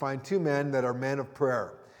find two men that are men of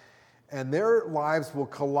prayer. And their lives will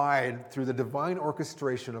collide through the divine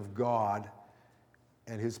orchestration of God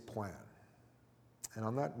and his plan. And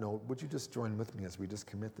on that note, would you just join with me as we just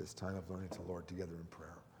commit this time of learning to the Lord together in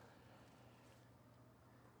prayer?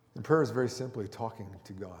 And prayer is very simply talking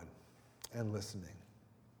to God and listening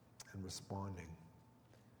and responding.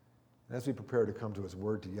 And as we prepare to come to his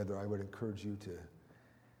word together, I would encourage you to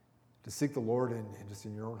seek the Lord in just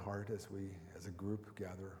in your own heart as we, as a group,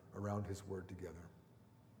 gather around his word together.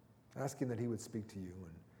 Asking that he would speak to you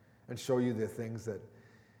and show you the things that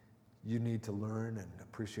you need to learn and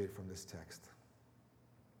appreciate from this text.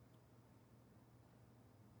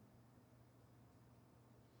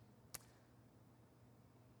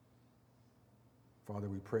 Father,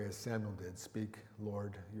 we pray as Samuel did, speak,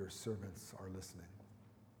 Lord, your servants are listening.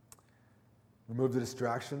 Remove the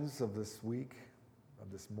distractions of this week, of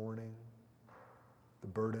this morning, the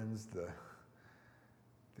burdens, the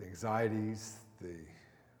anxieties, the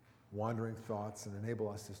wandering thoughts, and enable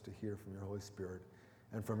us just to hear from your Holy Spirit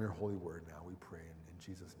and from your holy word now, we pray in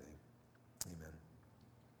Jesus' name. Amen.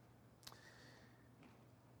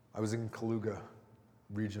 I was in Kaluga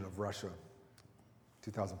region of Russia,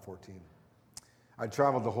 2014. I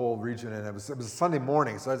traveled the whole region, and it was a Sunday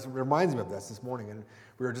morning, so it reminds me of this morning. And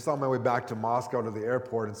we were just on my way back to Moscow to the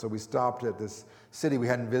airport, and so we stopped at this city we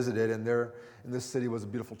hadn't visited, and there in this city was a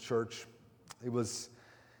beautiful church. It was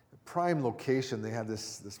a prime location. They had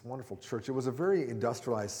this wonderful church. It was a very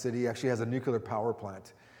industrialized city. It actually has a nuclear power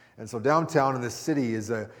plant. And so downtown in this city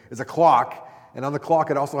is a clock. And on the clock,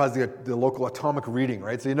 it also has the local atomic reading,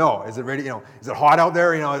 right? So is it ready? Is it hot out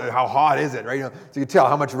there? How hot is it, right? So you tell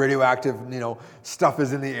how much radioactive, stuff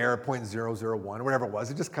is in the air, 0.001, whatever it was.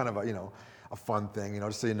 It's just kind of a fun thing,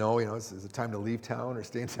 just so you know, is it time to leave town or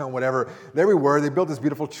stay in town, whatever. There we were. They built this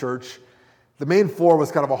beautiful church. The main floor was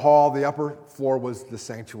kind of a hall. The upper floor was the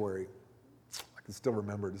sanctuary. I can still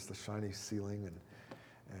remember just the shiny ceiling,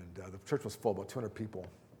 and the church was full, about 200 people,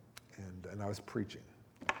 and I was preaching.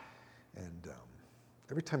 And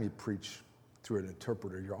every time you preach through an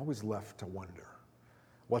interpreter, you're always left to wonder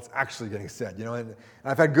what's actually getting said. And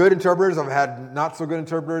I've had good interpreters, I've had not so good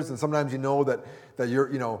interpreters, and sometimes that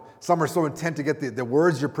you're, some are so intent to get the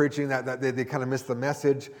words you're preaching that they kind of miss the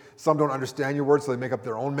message. Some don't understand your words, so they make up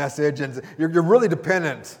their own message, and you're really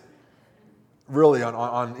dependent, really,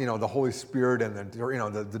 on the Holy Spirit and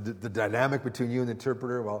the dynamic between you and the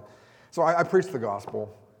interpreter. Well, so I preached the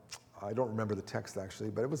gospel. I don't remember the text actually,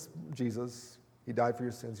 but it was Jesus. He died for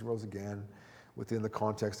your sins. He rose again within the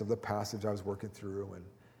context of the passage I was working through. And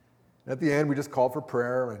at the end, we just called for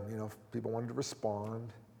prayer, and if people wanted to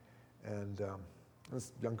respond. And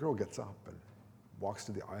this young girl gets up and walks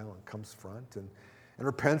to the aisle and comes front and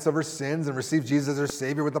repents of her sins and receives Jesus as her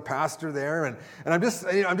Savior with the pastor there. And I'm just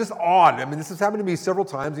awed. I mean, this has happened to me several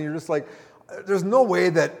times, and you're just like, there's no way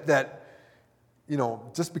that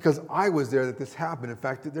just because I was there that this happened. In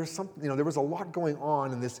fact, there's something, there was a lot going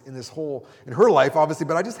on in her life, obviously,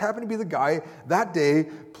 but I just happened to be the guy that day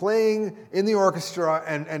playing in the orchestra,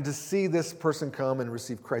 and to see this person come and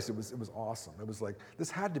receive Christ, it was awesome. It was like,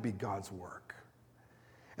 this had to be God's work.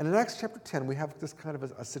 And in Acts chapter 10, we have this kind of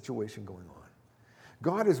a situation going on.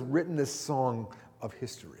 God has written this song of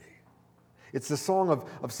history. It's the song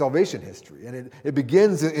of salvation history. And it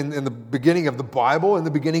begins in the beginning of the Bible. In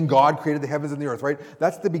the beginning, God created the heavens and the earth, right?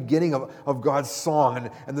 That's the beginning of God's song.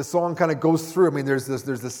 And the song kind of goes through. I mean, there's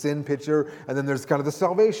the sin picture, and then there's kind of the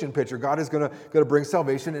salvation picture. God is going to bring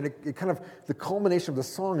salvation. And it kind of, the culmination of the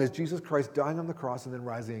song is Jesus Christ dying on the cross and then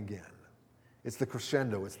rising again. It's the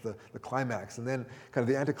crescendo, it's the climax. And then kind of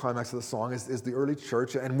the anticlimax of the song is the early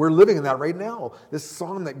church. And we're living in that right now. This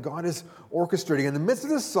song that God is orchestrating. In the midst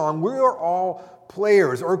of this song, we are all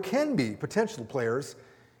players, or can be potential players,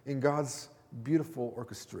 in God's beautiful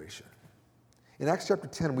orchestration. In Acts chapter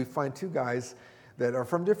 10, we find two guys that are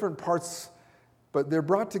from different parts, but they're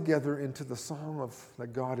brought together into the song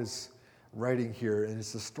that God is writing here. And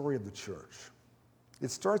it's the story of the church.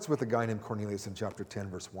 It starts with a guy named Cornelius in chapter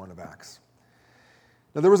 10, verse 1 of Acts.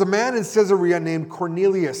 Now there was a man in Caesarea named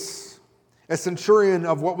Cornelius, a centurion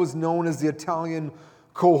of what was known as the Italian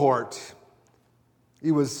cohort.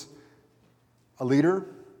 He was a leader.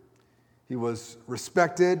 He was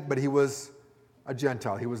respected, but he was a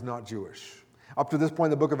Gentile. He was not Jewish. Up to this point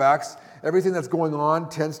in the book of Acts, everything that's going on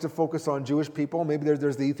tends to focus on Jewish people. Maybe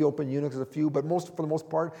there's the Ethiopian eunuchs, a few, but for the most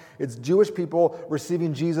part, it's Jewish people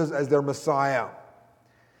receiving Jesus as their Messiah.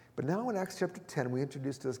 But now in Acts chapter 10, we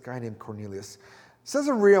introduce this guy named Cornelius.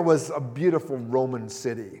 Caesarea was a beautiful Roman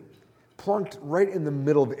city, plunked right in the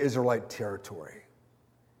middle of Israelite territory.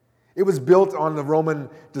 It was built on the Roman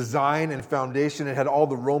design and foundation. It had all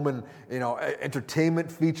the Roman,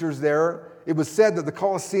 entertainment features there. It was said that the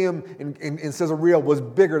Colosseum in Caesarea was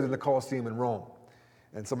bigger than the Colosseum in Rome.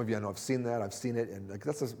 And some of you, I know, have seen that. I've seen it, and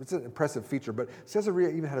it's an impressive feature. But Caesarea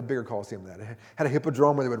even had a bigger Colosseum than that. It had a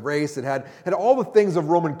hippodrome where they would race. It had all the things of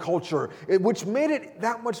Roman culture, which made it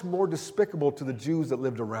that much more despicable to the Jews that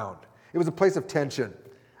lived around. It was a place of tension,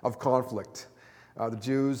 of conflict. The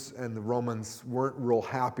Jews and the Romans weren't real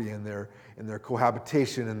happy in their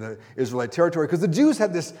cohabitation in the Israelite territory, because the Jews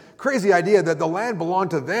had this crazy idea that the land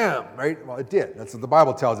belonged to them, right? Well, it did. That's what the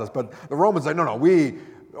Bible tells us. But the Romans like, no, we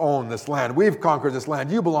own this land. We've conquered this land.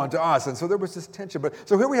 You belong to us. And so there was this tension.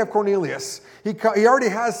 So here we have Cornelius. He already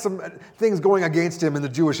has some things going against him in the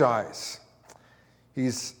Jewish eyes.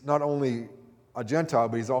 He's not only a Gentile,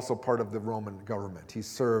 but he's also part of the Roman government. He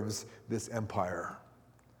serves this empire.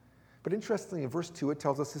 But interestingly, in verse 2, it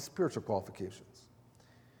tells us his spiritual qualifications.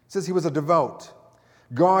 It says he was a devout,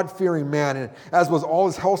 God-fearing man, and as was all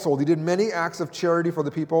his household, he did many acts of charity for the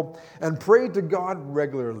people and prayed to God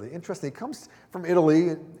regularly. Interesting, he comes from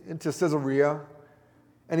Italy into Caesarea,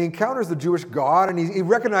 and he encounters the Jewish God, and he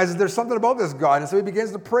recognizes there's something about this God, and so he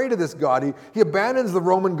begins to pray to this God. He abandons the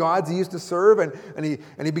Roman gods he used to serve, and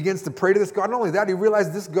he begins to pray to this God. Not only that, he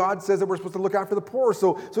realizes this God says that we're supposed to look after the poor,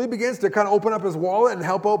 so he begins to kind of open up his wallet and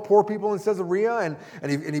help out poor people in Caesarea,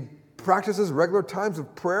 and he practices regular times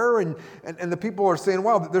of prayer, and the people are saying,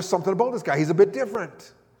 wow, there's something about this guy. He's a bit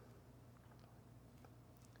different.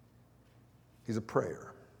 He's a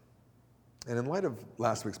prayer. And in light of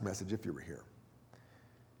last week's message, if you were here,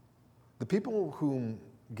 the people who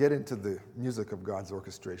get into the music of God's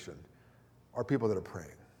orchestration are people that are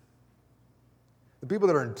praying. The people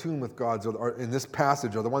that are in tune with God's, are in this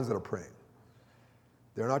passage, are the ones that are praying.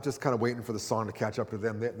 They're not just kind of waiting for the song to catch up to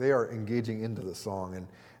them. They are engaging into the song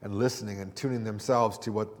and listening and tuning themselves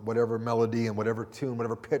to whatever melody and whatever tune,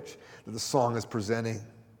 whatever pitch that the song is presenting.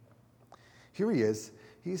 Here he is.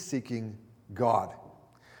 He's seeking God.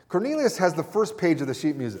 Cornelius has the first page of the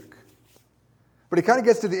sheet music. But he kind of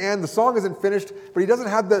gets to the end. The song isn't finished, but he doesn't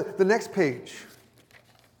have the next page.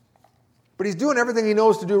 But he's doing everything he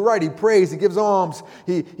knows to do right. He prays. He gives alms.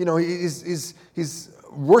 He's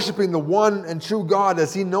worshiping the one and true God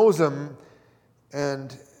as he knows him.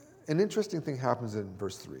 And an interesting thing happens in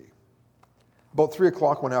verse 3. About 3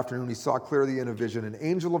 o'clock one afternoon, he saw clearly in a vision an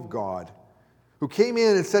angel of God who came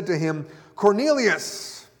in and said to him,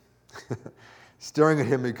 Cornelius! Staring at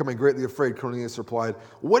him, becoming greatly afraid, Cornelius replied,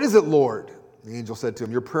 What is it, Lord? The angel said to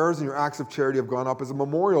him, Your prayers and your acts of charity have gone up as a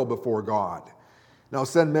memorial before God. Now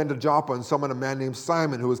send men to Joppa and summon a man named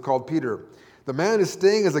Simon, who is called Peter. The man is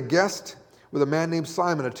staying as a guest with a man named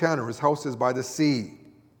Simon, a tanner. His house is by the sea.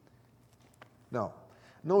 Now,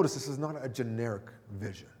 notice this is not a generic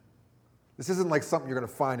vision. This isn't like something you're going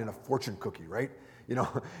to find in a fortune cookie, right?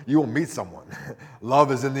 You will meet someone.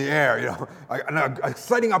 Love is in the air. An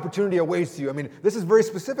exciting opportunity awaits you. I mean, this is very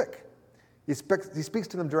specific. He speaks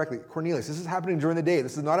to them directly. Cornelius, this is happening during the day.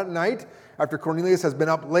 This is not at night after Cornelius has been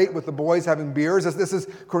up late with the boys having beers. This is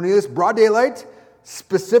Cornelius, broad daylight,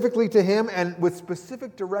 specifically to him and with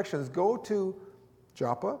specific directions. Go to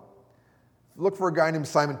Joppa. Look for a guy named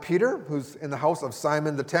Simon Peter, who's in the house of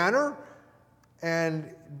Simon the tanner. And,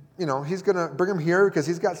 he's going to bring him here because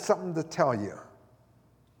he's got something to tell you.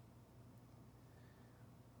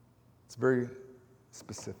 It's very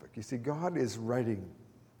specific. You see, God is writing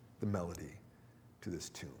the melody to this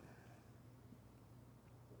tune.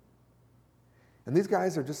 And these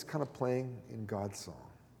guys are just kind of playing in God's song,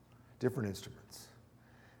 different instruments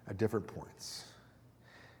at different points.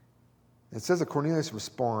 It says that Cornelius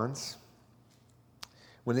responds.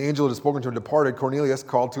 When the angel who had spoken to him departed, Cornelius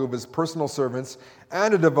called two of his personal servants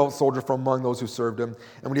and a devout soldier from among those who served him.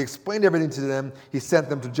 And when he explained everything to them, he sent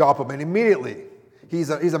them to Joppa. And immediately,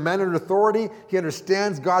 he's a man under authority. He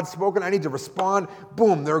understands God's spoken. I need to respond.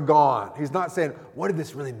 Boom, they're gone. He's not saying, what did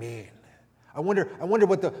this really mean? I wonder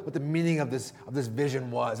what the meaning of this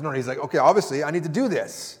vision was. No, he's like, okay, obviously, I need to do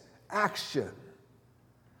this. Action.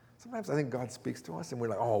 Sometimes I think God speaks to us and we're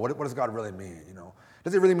like, oh, what does God really mean?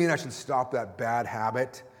 Does it really mean I should stop that bad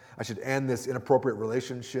habit? I should end this inappropriate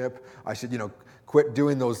relationship? I should, quit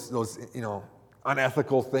doing those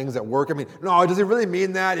unethical things at work? I mean, no, does it really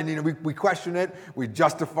mean that? And, we question it, we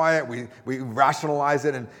justify it, we rationalize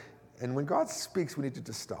it. And when God speaks, we need to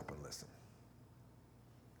just stop and listen.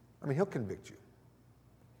 I mean, he'll convict you.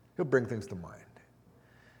 He'll bring things to mind.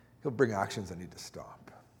 He'll bring actions that need to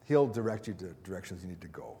stop. He'll direct you to directions you need to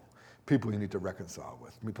go. People you need to reconcile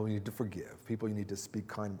with. People you need to forgive. People you need to speak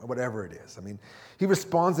kind, whatever it is. I mean, he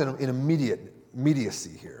responds in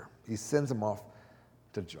immediacy here. He sends them off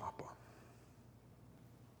to Joppa.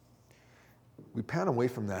 we pan away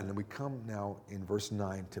from that and we come now in verse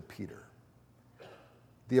 9 to Peter,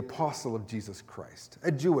 the apostle of Jesus Christ,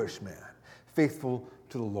 a Jewish man, faithful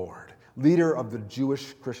to the Lord, leader of the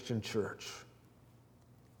Jewish Christian church.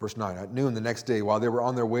 Verse 9, at noon the next day, while they were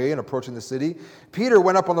on their way and approaching the city, Peter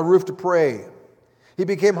went up on the roof to pray. He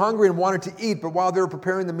became hungry and wanted to eat, but while they were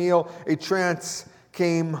preparing the meal, a trance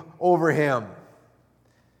came over him.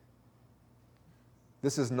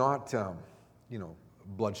 This is not,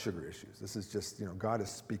 blood sugar issues. This is just, God is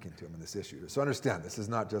speaking to him in this issue. So understand, this is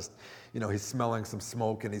not just, he's smelling some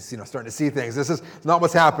smoke and he's, starting to see things. This is not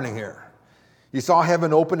what's happening here. He saw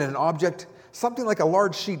heaven open and an object, something like a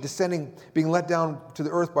large sheet descending, being let down to the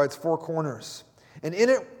earth by its four corners. And in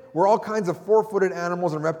it were all kinds of four-footed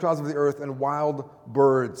animals and reptiles of the earth and wild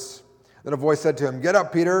birds. Then a voice said to him, "Get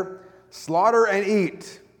up, Peter, slaughter and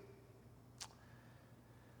eat."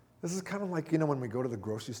 This is kind of like, when we go to the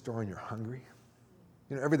grocery store and you're hungry.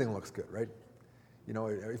 Everything looks good, right?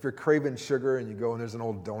 If you're craving sugar and you go and there's an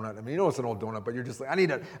old donut. It's an old donut, but you're just like, I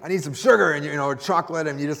need some sugar and, chocolate.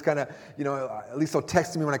 And you just kind of, at least they'll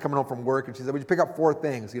text me when I come home from work. And she said, "Would you pick up 4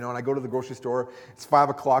 things?" And I go to the grocery store. It's 5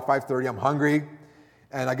 o'clock, 5:30. I'm hungry.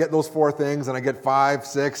 And I get those 4 things and I get 5,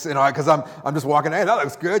 6, because I'm just walking, hey, that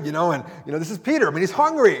looks good, and this is Peter. He's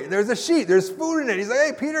hungry. There's a sheet. There's food in it. He's like,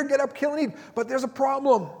 "Hey, Peter, get up, kill and eat." But there's a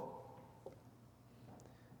problem.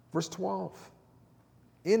 Verse 12.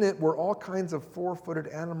 In it were all kinds of four-footed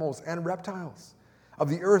animals and reptiles of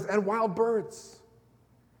the earth and wild birds,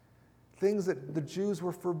 things that the Jews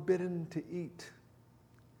were forbidden to eat.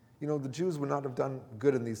 The Jews would not have done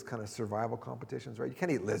good in these kind of survival competitions, right? You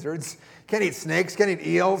can't eat lizards, can't eat snakes, can't eat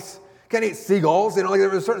eels, can't eat seagulls. There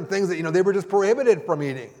were certain things that, they were just prohibited from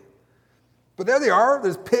eating. But there they are.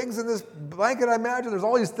 There's pigs in this blanket, I imagine. There's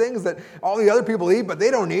all these things that all the other people eat, but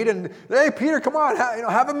they don't eat. And, "Hey, Peter, come on,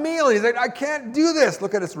 have a meal." And he's like, "I can't do this."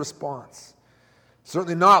 Look at his response.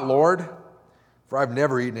 "Certainly not, Lord, for I've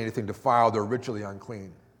never eaten anything defiled or ritually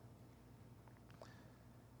unclean."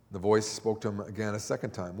 The voice spoke to him again a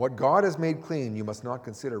second time. "What God has made clean, you must not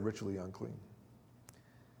consider ritually unclean."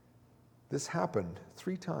 This happened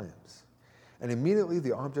 3 times, and immediately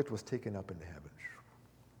the object was taken up into heaven.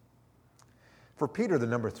 For Peter, the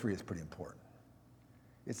number 3 is pretty important.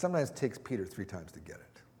 It sometimes takes Peter 3 times to get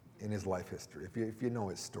it in his life history. If you know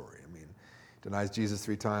his story, denies Jesus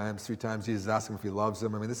 3 times. 3 times Jesus asks him if he loves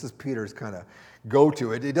him. This is Peter's kind of go-to.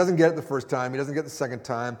 He doesn't get it the first time. He doesn't get it the second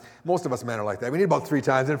time. Most of us men are like that. We need about 3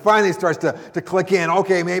 times. And finally it starts to click in.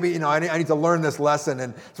 Okay, maybe, I need to learn this lesson.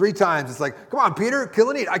 And 3 times it's like, "Come on, Peter, kill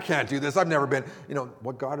and eat. I can't do this. I've never been."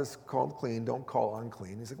 What God has called clean, don't call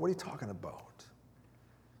unclean. He's like, "What are you talking about?"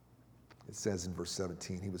 It says in verse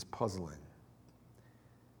 17, he was puzzling.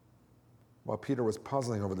 While Peter was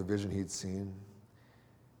puzzling over the vision he'd seen,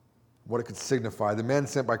 what it could signify, the men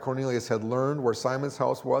sent by Cornelius had learned where Simon's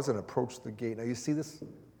house was and approached the gate. Now you see this?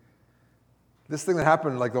 This thing that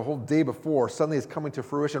happened like the whole day before suddenly is coming to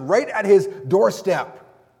fruition right at his doorstep.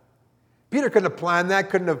 Peter couldn't have planned that,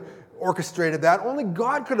 couldn't have orchestrated that. Only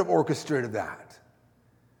God could have orchestrated that.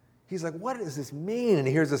 He's like, "What does this mean?" And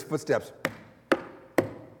he hears his footsteps.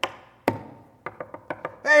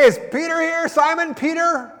 "Hey, is Peter here? Simon,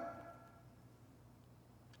 Peter?"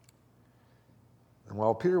 And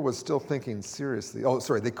while Peter was still thinking seriously,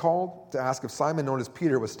 they called to ask if Simon, known as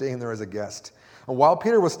Peter, was staying there as a guest. And while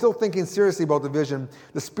Peter was still thinking seriously about the vision,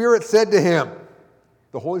 the Spirit said to him,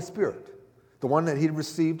 the Holy Spirit, the one that he'd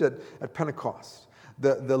received at Pentecost,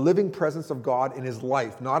 the living presence of God in his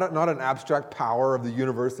life, not an abstract power of the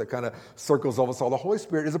universe that kind of circles over us all. The Holy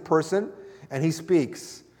Spirit is a person, and he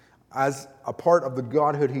speaks. As a part of the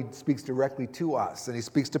Godhood, he speaks directly to us, and he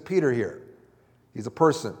speaks to Peter here. He's a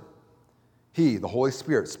person. He, the Holy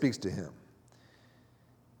Spirit, speaks to him.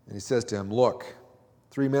 And he says to him, "Look,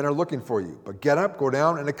 3 men are looking for you, but get up, go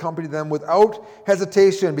down, and accompany them without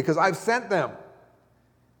hesitation, because I've sent them."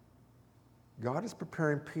 God is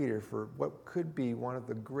preparing Peter for what could be one of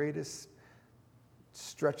the greatest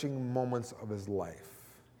stretching moments of his life.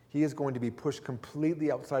 He is going to be pushed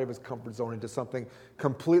completely outside of his comfort zone into something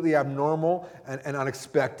completely abnormal and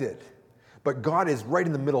unexpected. But God is right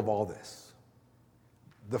in the middle of all this.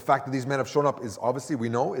 The fact that these men have shown up is obviously, we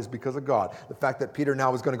know, is because of God. The fact that Peter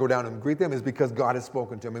now is going to go down and greet them is because God has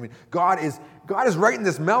spoken to him. God is writing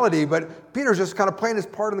this melody, but Peter's just kind of playing his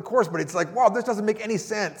part of the chorus. But it's like, wow, this doesn't make any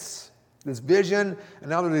sense. This vision, and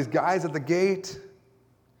now there are these guys at the gate.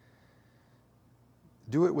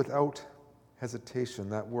 Do it without hesitation.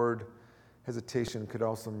 That word hesitation could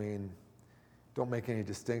also mean don't make any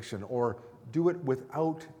distinction, or do it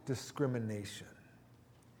without discrimination.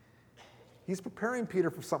 He's preparing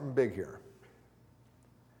Peter for something big here.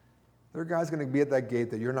 There are guys going to be at that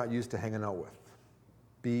gate that you're not used to hanging out with.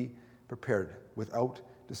 Be prepared without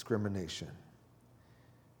discrimination.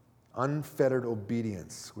 Unfettered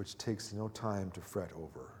obedience, which takes no time to fret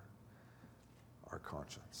over our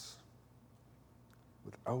conscience.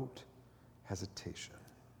 Without hesitation.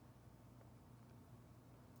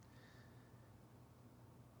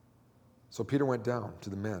 So Peter went down to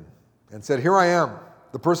the men and said, "Here I am,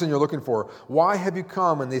 the person you're looking for. Why have you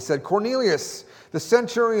come?" And they said, "Cornelius, the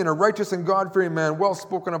centurion, a righteous and God-fearing man, well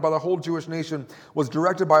spoken of by the whole Jewish nation, was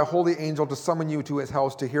directed by a holy angel to summon you to his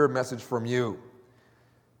house to hear a message from you."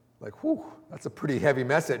 Like, whew, that's a pretty heavy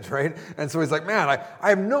message, right? And so he's like, man, I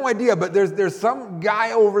have no idea, but there's some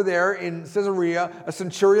guy over there in Caesarea, a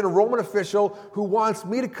centurion, a Roman official, who wants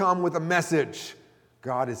me to come with a message.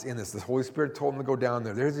 God is in this. The Holy Spirit told him to go down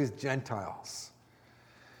there. There's these Gentiles.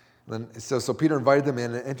 And then, so Peter invited them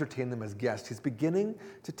in and entertained them as guests. He's beginning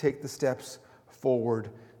to take the steps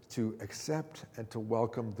forward to accept and to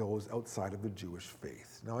welcome those outside of the Jewish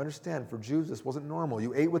faith. Now understand, for Jews, this wasn't normal.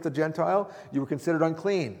 You ate with a Gentile, you were considered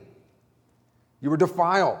unclean. You were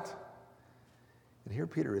defiled. And here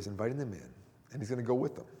Peter is inviting them in, and he's going to go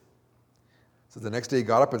with them. So the next day he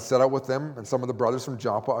got up and set out with them, and some of the brothers from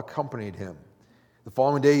Joppa accompanied him. The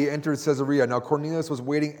following day he entered Caesarea. Now Cornelius was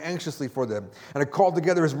waiting anxiously for them, and had called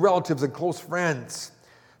together his relatives and close friends.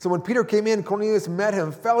 So when Peter came in, Cornelius met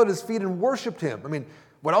him, fell at his feet, and worshipped him. I mean,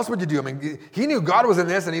 what else would you do? I mean, he knew God was in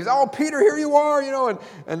this, and he's, "Oh, Peter, here you are,"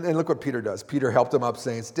 and look what Peter does. Peter helped him up,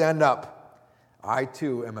 saying, "Stand up. I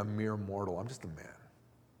too am a mere mortal. I'm just a man.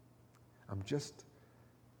 I'm just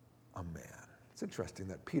a man." It's interesting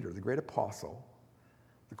that Peter, the great apostle,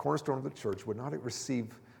 the cornerstone of the church, would not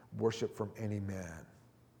receive worship from any man.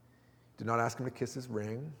 Did not ask him to kiss his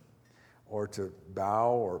ring or to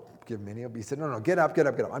bow or give him any. He said, no, get up.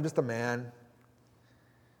 I'm just a man.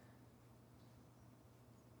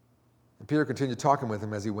 And Peter continued talking with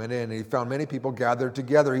him as he went in, and he found many people gathered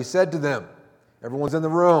together. He said to them, everyone's in the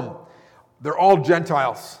room. They're all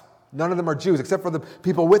Gentiles. None of them are Jews, except for the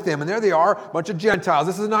people with him. And there they are, a bunch of Gentiles.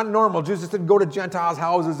 This is not normal. Jews just didn't go to Gentiles'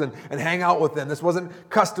 houses and hang out with them. This wasn't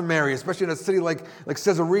customary, especially in a city like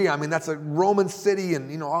Caesarea. I mean, that's a Roman city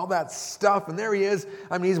and, all that stuff. And there he is.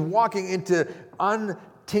 I mean, he's walking into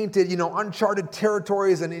untainted, uncharted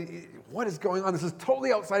territories. And what is going on? This is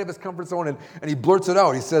totally outside of his comfort zone. And he blurts it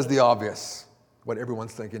out. He says the obvious, what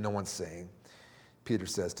everyone's thinking, no one's saying. Peter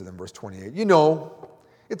says to them, verse 28,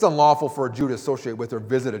 it's unlawful for a Jew to associate with or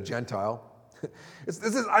visit a Gentile.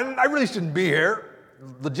 I really shouldn't be here,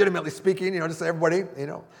 legitimately speaking, just say everybody,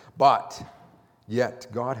 But yet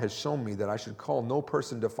God has shown me that I should call no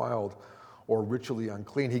person defiled or ritually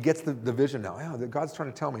unclean. He gets the vision now. Yeah, God's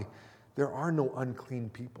trying to tell me there are no unclean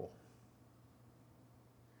people.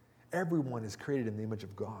 Everyone is created in the image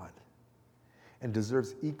of God and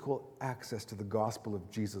deserves equal access to the gospel of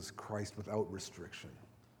Jesus Christ without restriction.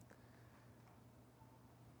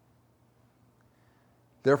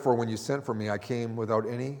 Therefore, when you sent for me, I came without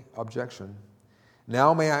any objection.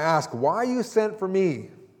 Now may I ask, why you sent for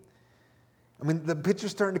me? I mean, the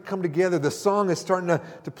picture's starting to come together. The song is starting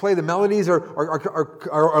to play. The melodies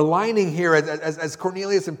are aligning here as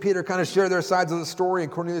Cornelius and Peter kind of share their sides of the story.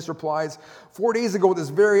 And Cornelius replies, 4 days ago at this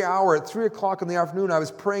very hour, at 3 o'clock in the afternoon, I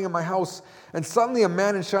was praying in my house, and suddenly a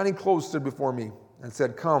man in shining clothes stood before me and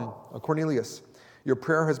said, "Come, Cornelius, your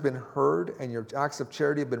prayer has been heard, and your acts of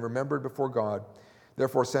charity have been remembered before God.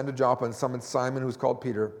 Therefore, send to Joppa and summon Simon, who's called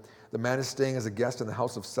Peter. The man is staying as a guest in the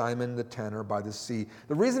house of Simon the tanner by the sea."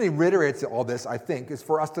 The reason he reiterates all this, I think, is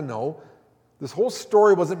for us to know this whole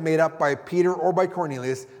story wasn't made up by Peter or by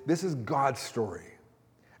Cornelius. This is God's story.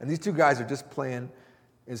 And these two guys are just playing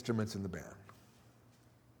instruments in the band.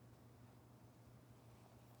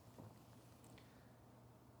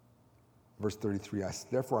 Verse 33,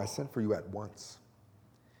 therefore I sent for you at once.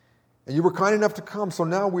 And you were kind enough to come, so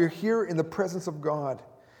now we're here in the presence of God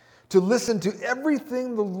to listen to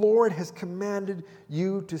everything the Lord has commanded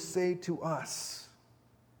you to say to us.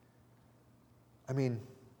 I mean,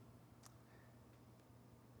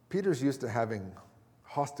 Peter's used to having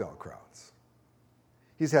hostile crowds.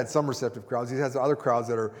 He's had some receptive crowds. He has other crowds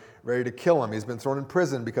that are ready to kill him. He's been thrown in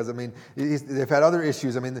prison because, they've had other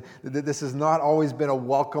issues. This has not always been a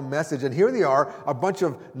welcome message. And here they are, a bunch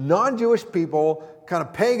of non-Jewish people, kind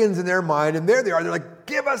of pagans in their mind, and there they are. They're like,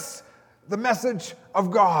 give us the message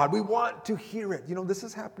of God. We want to hear it. This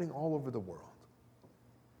is happening all over the world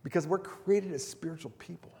because we're created as spiritual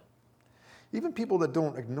people. Even people that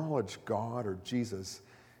don't acknowledge God or Jesus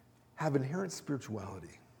have inherent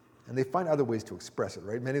spirituality. And they find other ways to express it,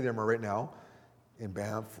 right? Many of them are right now in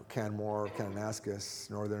Banff, Canmore, Kananaskis,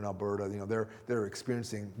 northern Alberta. They're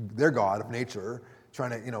experiencing their God of nature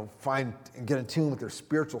trying to, find and get in tune with their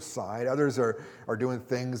spiritual side. Others are doing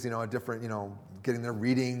things, different, getting their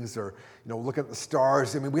readings or, looking at the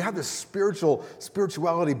stars. I mean, we have this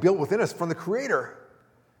spirituality built within us from the Creator.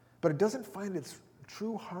 But it doesn't find its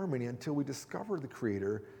true harmony until we discover the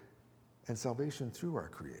Creator and salvation through our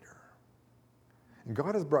Creator. And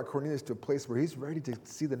God has brought Cornelius to a place where he's ready to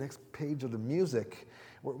see the next page of the music.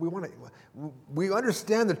 We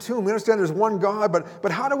understand the tune. We understand there's one God,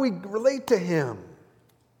 but how do we relate to Him?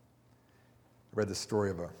 I read the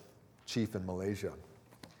story of a chief in Malaysia.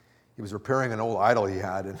 He was repairing an old idol he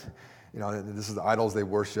had, and this is the idols they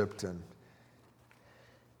worshipped. And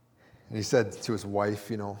he said to his wife,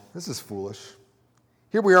 this is foolish.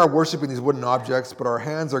 Here we are worshiping these wooden objects, but our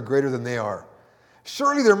hands are greater than they are.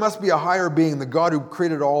 Surely there must be a higher being, the God who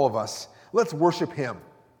created all of us. Let's worship Him.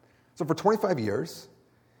 So for 25 years,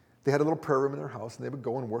 they had a little prayer room in their house, and they would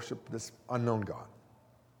go and worship this unknown God.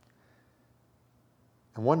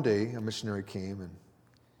 And one day, a missionary came and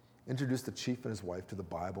introduced the chief and his wife to the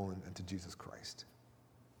Bible and to Jesus Christ.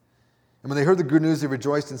 And when they heard the good news, they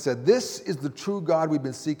rejoiced and said, "This is the true God we've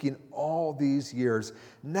been seeking all these years.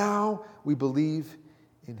 Now we believe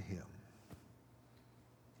in Him."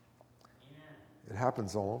 Amen. It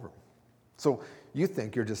happens all over. So you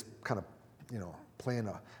think you're just kind of, playing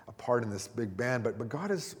a part in this big band, but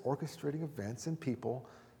God is orchestrating events and people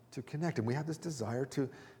to connect. And we have this desire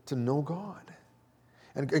to know God.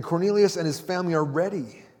 And Cornelius and his family are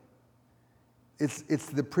ready. It's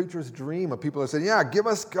the preacher's dream of people that say, yeah, give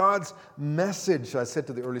us God's message. I said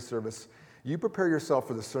to the early service, you prepare yourself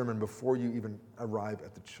for the sermon before you even arrive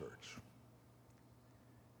at the church.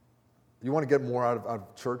 You want to get more out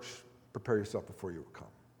of church? Prepare yourself before you come.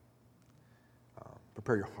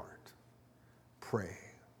 Prepare your heart. Pray.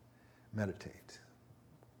 Meditate.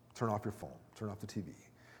 Turn off your phone. Turn off the TV.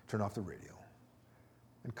 Turn off the radio.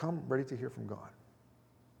 And come ready to hear from God.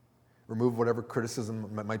 Remove whatever criticism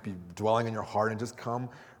might be dwelling in your heart and just come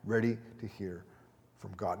ready to hear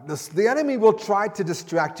from God. The enemy will try to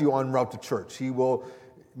distract you en route to church. He will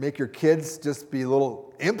make your kids just be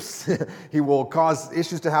little imps. He will cause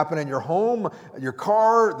issues to happen in your home, your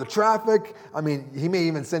car, the traffic. I mean, he may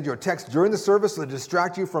even send you a text during the service to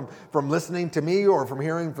distract you from listening to me or from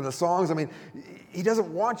hearing from the songs. I mean, he doesn't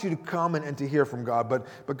want you to come and to hear from God,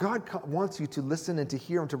 but God wants you to listen and to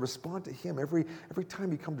hear and to respond to Him every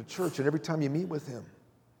time you come to church and every time you meet with Him.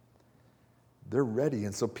 They're ready.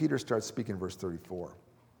 And so Peter starts speaking, verse 34.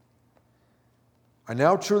 I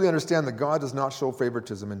now truly understand that God does not show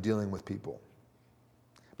favoritism in dealing with people.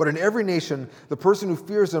 But in every nation, the person who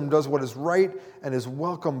fears Him does what is right and is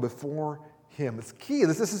welcome before Him. It's key.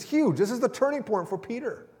 This is huge. This is the turning point for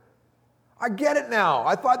Peter. I get it now.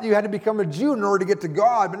 I thought you had to become a Jew in order to get to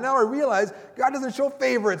God, but now I realize God doesn't show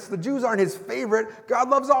favorites. The Jews aren't His favorite. God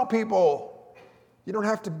loves all people. You don't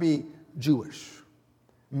have to be Jewish,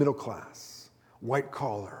 middle class, white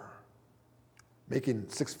collar, making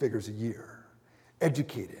 6 figures a year.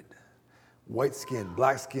 Educated, white skin,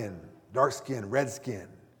 black skin, dark skin, red skin.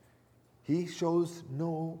 He shows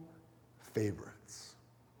no favorites.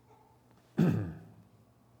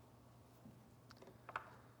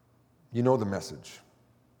 You know the message,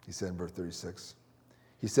 he said in verse 36.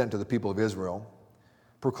 He sent to the people of Israel,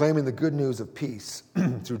 proclaiming the good news of peace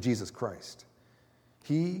through Jesus Christ.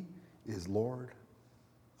 He is Lord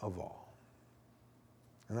of all.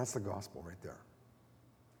 And that's the gospel right there.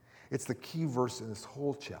 It's the key verse in this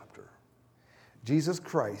whole chapter. Jesus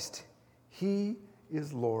Christ, He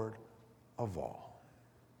is Lord of all.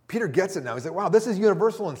 Peter gets it now. He's like, wow, this is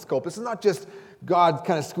universal in scope. This is not just God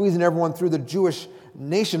kind of squeezing everyone through the Jewish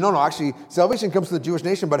nation. No, actually, salvation comes to the Jewish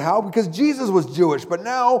nation. But how? Because Jesus was Jewish. But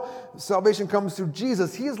now, salvation comes through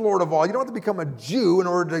Jesus. He is Lord of all. You don't have to become a Jew in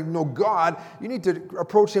order to know God. You need to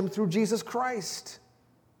approach Him through Jesus Christ.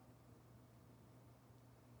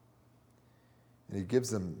 And He gives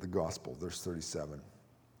them the gospel, verse 37.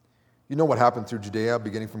 You know what happened through Judea,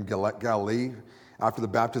 beginning from Galilee, after the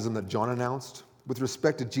baptism that John announced, with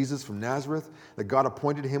respect to Jesus from Nazareth, that God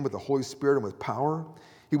appointed Him with the Holy Spirit and with power.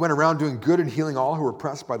 He went around doing good and healing all who were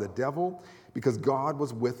oppressed by the devil, because God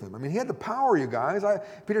was with Him. I mean, He had the power, you guys.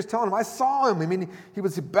 Peter's telling him, I saw Him. I mean, He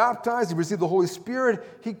was baptized. He received the Holy Spirit.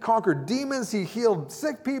 He conquered demons. He healed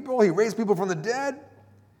sick people. He raised people from the dead.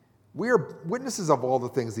 We are witnesses of all the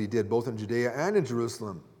things He did, both in Judea and in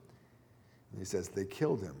Jerusalem. And He says they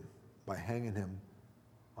killed Him by hanging Him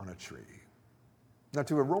on a tree. Now,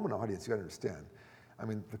 to a Roman audience, you got to understand, I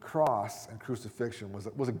mean, the cross and crucifixion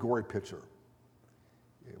was a gory picture.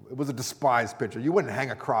 It was a despised picture. You wouldn't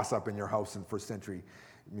hang a cross up in your house in first century,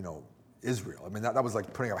 Israel. I mean, that was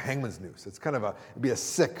like putting a hangman's noose. It's kind of it'd be a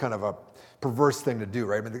sick, kind of a perverse thing to do,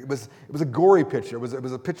 right? I mean, it was a gory picture. It was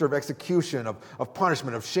a picture of execution, of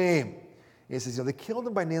punishment, of shame. And he says, they killed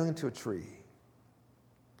him by nailing him to a tree.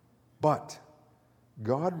 But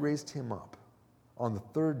God raised him up on the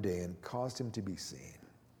third day and caused him to be seen.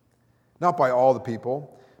 Not by all the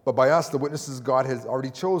people, but by us, the witnesses God has already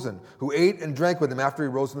chosen, who ate and drank with him after he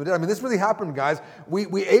rose from the dead. I mean, this really happened, guys.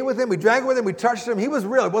 We ate with him, we drank with him, we touched him. He was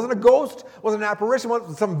real. It wasn't a ghost, it wasn't an apparition, it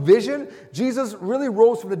wasn't some vision. Jesus really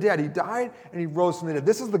rose from the dead. He died and he rose from the dead.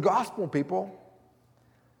 This is the gospel, people.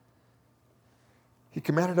 He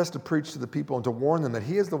commanded us to preach to the people and to warn them that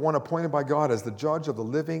he is the one appointed by God as the judge of the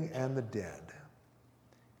living and the dead.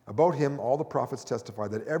 About him, all the prophets testify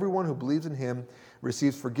that everyone who believes in him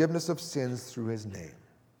receives forgiveness of sins through his name.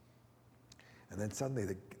 And then suddenly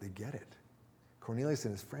they get it. Cornelius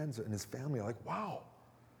and his friends and his family are like, wow,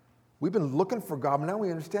 we've been looking for God, but now we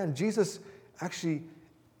understand Jesus actually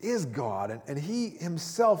is God, and he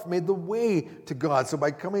himself made the way to God. So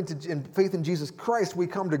by coming in faith in Jesus Christ, we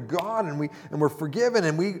come to God, and we're forgiven,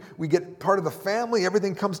 and we get part of the family.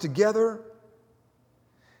 Everything comes together.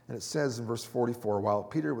 And it says in verse 44, while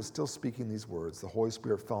Peter was still speaking these words, the Holy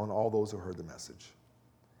Spirit fell on all those who heard the message.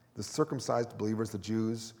 The circumcised believers, the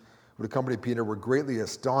Jews who had accompanied Peter, were greatly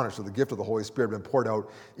astonished that the gift of the Holy Spirit had been poured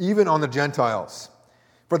out even on the Gentiles.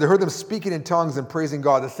 For they heard them speaking in tongues and praising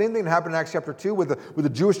God. The same thing that happened in Acts chapter 2 with the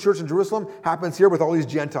Jewish church in Jerusalem happens here with all these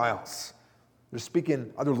Gentiles. They're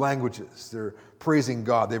speaking other languages. They're praising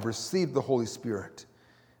God. They've received the Holy Spirit.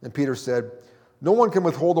 And Peter said, no one can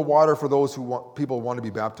withhold the water for those people want to be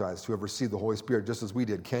baptized, who have received the Holy Spirit, just as we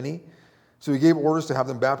did. Can he? So he gave orders to have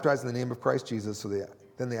them baptized in the name of Christ Jesus. So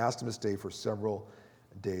then they asked him to stay for several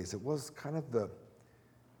days. It was kind of the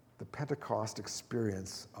Pentecost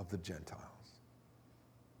experience of the Gentiles.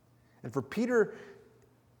 And for Peter,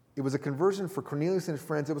 it was a conversion. For Cornelius and his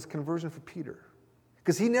friends, it was a conversion for Peter.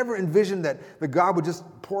 Because he never envisioned that God would just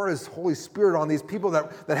pour his Holy Spirit on these people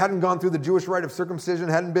that hadn't gone through the Jewish rite of circumcision,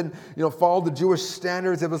 hadn't been, followed the Jewish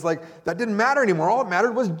standards. It was like, that didn't matter anymore. All that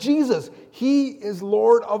mattered was Jesus. He is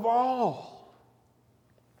Lord of all.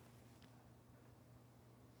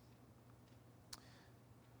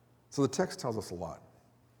 So the text tells us a lot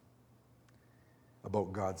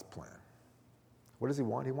about God's plan. What does he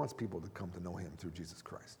want? He wants people to come to know him through Jesus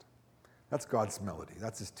Christ. That's God's melody.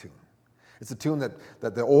 That's his tune. It's a tune that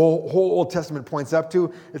the whole Old Testament points up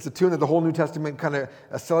to. It's a tune that the whole New Testament kind of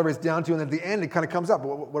accelerates down to. And at the end, it kind of comes up.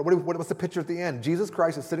 What's the picture at the end? Jesus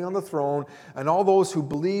Christ is sitting on the throne, and all those who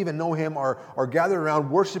believe and know him are gathered around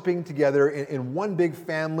worshiping together in one big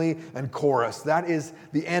family and chorus. That is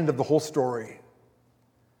the end of the whole story.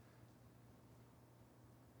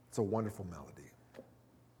 It's a wonderful melody.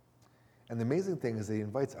 And the amazing thing is that he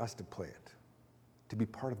invites us to play it, to be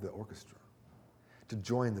part of the orchestra, to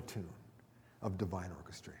join the tune of divine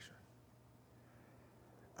orchestration.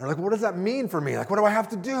 And I'm like, what does that mean for me? Like, what do I have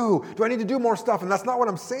to do? Do I need to do more stuff? And that's not what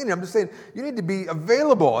I'm saying. I'm just saying you need to be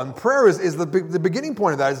available. And prayer is the beginning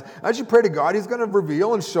point of that. Is as you pray to God, he's going to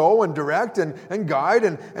reveal and show and direct and guide.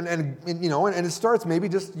 And it starts maybe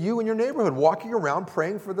just you in your neighborhood, walking around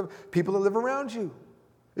praying for the people that live around you.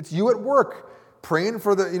 It's you at work, praying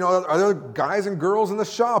for the other guys and girls in the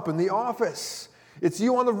shop, in the office. It's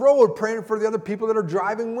you on the road praying for the other people that are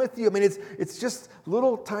driving with you. I mean, it's just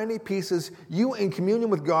little tiny pieces, you in communion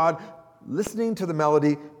with God, listening to the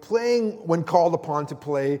melody, playing when called upon to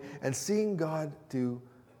play, and seeing God do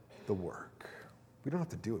the work. We don't have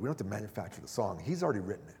to do it. We don't have to manufacture the song. He's already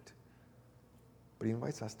written it. But he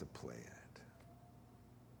invites us to play it.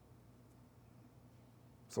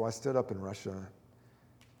 So I stood up in Russia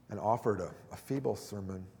and offered a feeble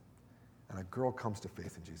sermon, and a girl comes to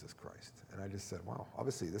faith in Jesus Christ. And I just said, wow,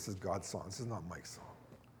 obviously this is God's song. This is not Mike's song.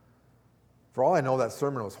 For all I know, that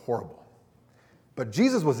sermon was horrible. But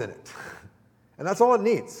Jesus was in it. And that's all it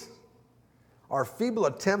needs. Our feeble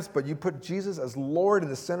attempts, but you put Jesus as Lord in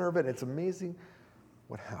the center of it, and it's amazing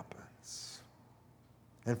what happens.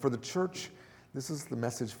 And for the church, this is the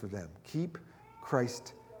message for them. Keep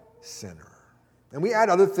Christ center. And we add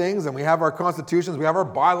other things, and we have our constitutions, we have our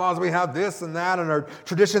bylaws, we have this and that, and our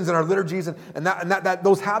traditions and our liturgies, and that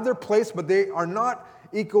those have their place, but they are not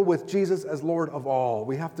equal with Jesus as Lord of all.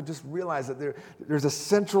 We have to just realize that there's a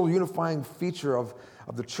central unifying feature of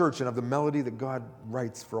the church and of the melody that God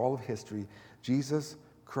writes for all of history. Jesus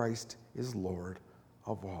Christ is Lord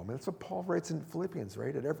of all. I mean, that's what Paul writes in Philippians,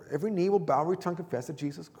 right? Every knee will bow, every tongue confess that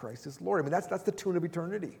Jesus Christ is Lord. I mean, that's the tune of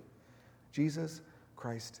eternity. Jesus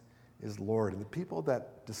Christ is Lord. And the people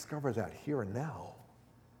that discover that here and now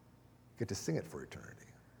get to sing it for eternity.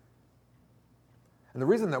 And the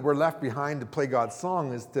reason that we're left behind to play God's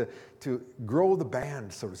song is to grow the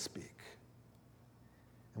band, so to speak.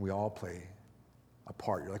 And we all play a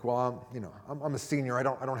part. You're like, well, I'm a senior. I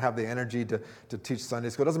don't have the energy to teach Sunday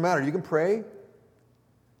school. It doesn't matter. You can pray.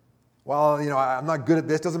 Well, I'm not good at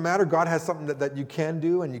this. Doesn't matter. God has something that you can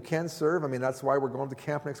do and you can serve. I mean, that's why we're going to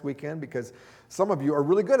camp next weekend, because some of you are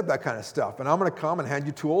really good at that kind of stuff. And I'm going to come and hand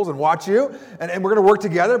you tools and watch you, and we're going to work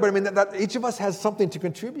together. But I mean, that each of us has something to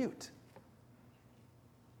contribute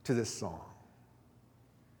to this song.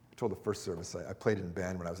 I told the first service, I played in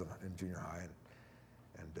band when I was in junior high,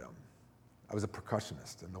 and I was a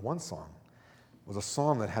percussionist. And the one song was a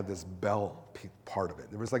song that had this bell part of it.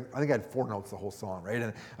 There was I think I had 4 notes the whole song, right?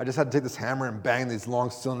 And I just had to take this hammer and bang these long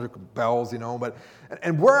cylindrical bells, But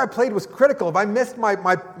where I played was critical. If I missed my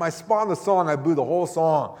spot in the song, I blew the whole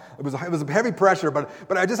song. It was heavy pressure, but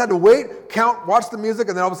I just had to wait, count, watch the music,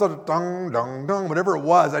 and then all of a sudden, dong, dong, dong, whatever it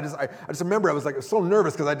was. I just remember I was so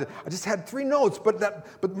nervous because I just had 3 notes,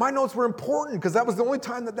 but my notes were important because that was the only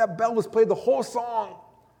time that bell was played the whole song.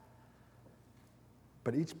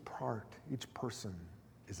 But each part, each person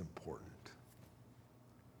is important.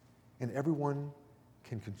 And everyone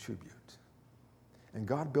can contribute. And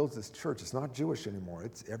God builds this church. It's not Jewish anymore.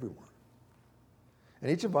 It's everyone. And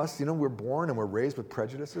each of us, we're born and we're raised with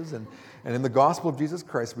prejudices. And in the gospel of Jesus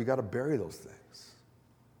Christ, we got to bury those things.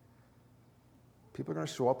 People are going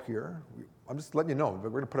to show up here. I'm just letting you know. We're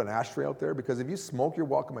going to put an ashtray out there, because if you smoke, you're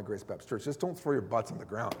welcome at Grace Baptist Church. Just don't throw your butts on the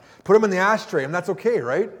ground. Put them in the ashtray, and that's okay,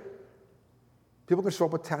 right? People can show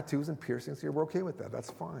up with tattoos and piercings here. We're okay with that.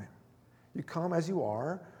 That's fine. You come as you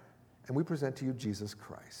are, and we present to you Jesus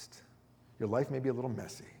Christ. Your life may be a little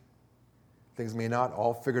messy. Things may not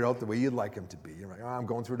all figured out the way you'd like them to be. You're like, I'm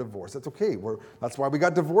going through a divorce. That's okay. That's why we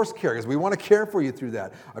got divorce care, because we want to care for you through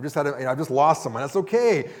that. I've just lost someone. That's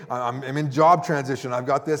okay. I'm in job transition. I've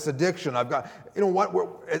got this addiction. I've got,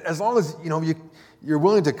 as long as, you're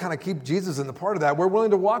willing to kind of keep Jesus in the part of that, we're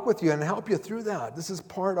willing to walk with you and help you through that. This is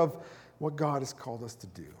part of what God has called us to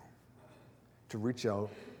do, to reach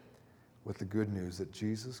out with the good news that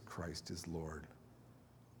Jesus Christ is Lord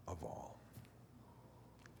of all.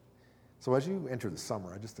 So as you enter the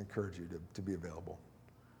summer, I just encourage you to be available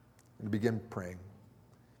and to begin praying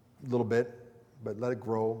a little bit, but let it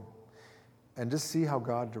grow, and just see how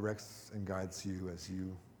God directs and guides you as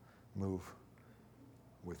you move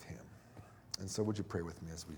with Him. And so would you pray with me as we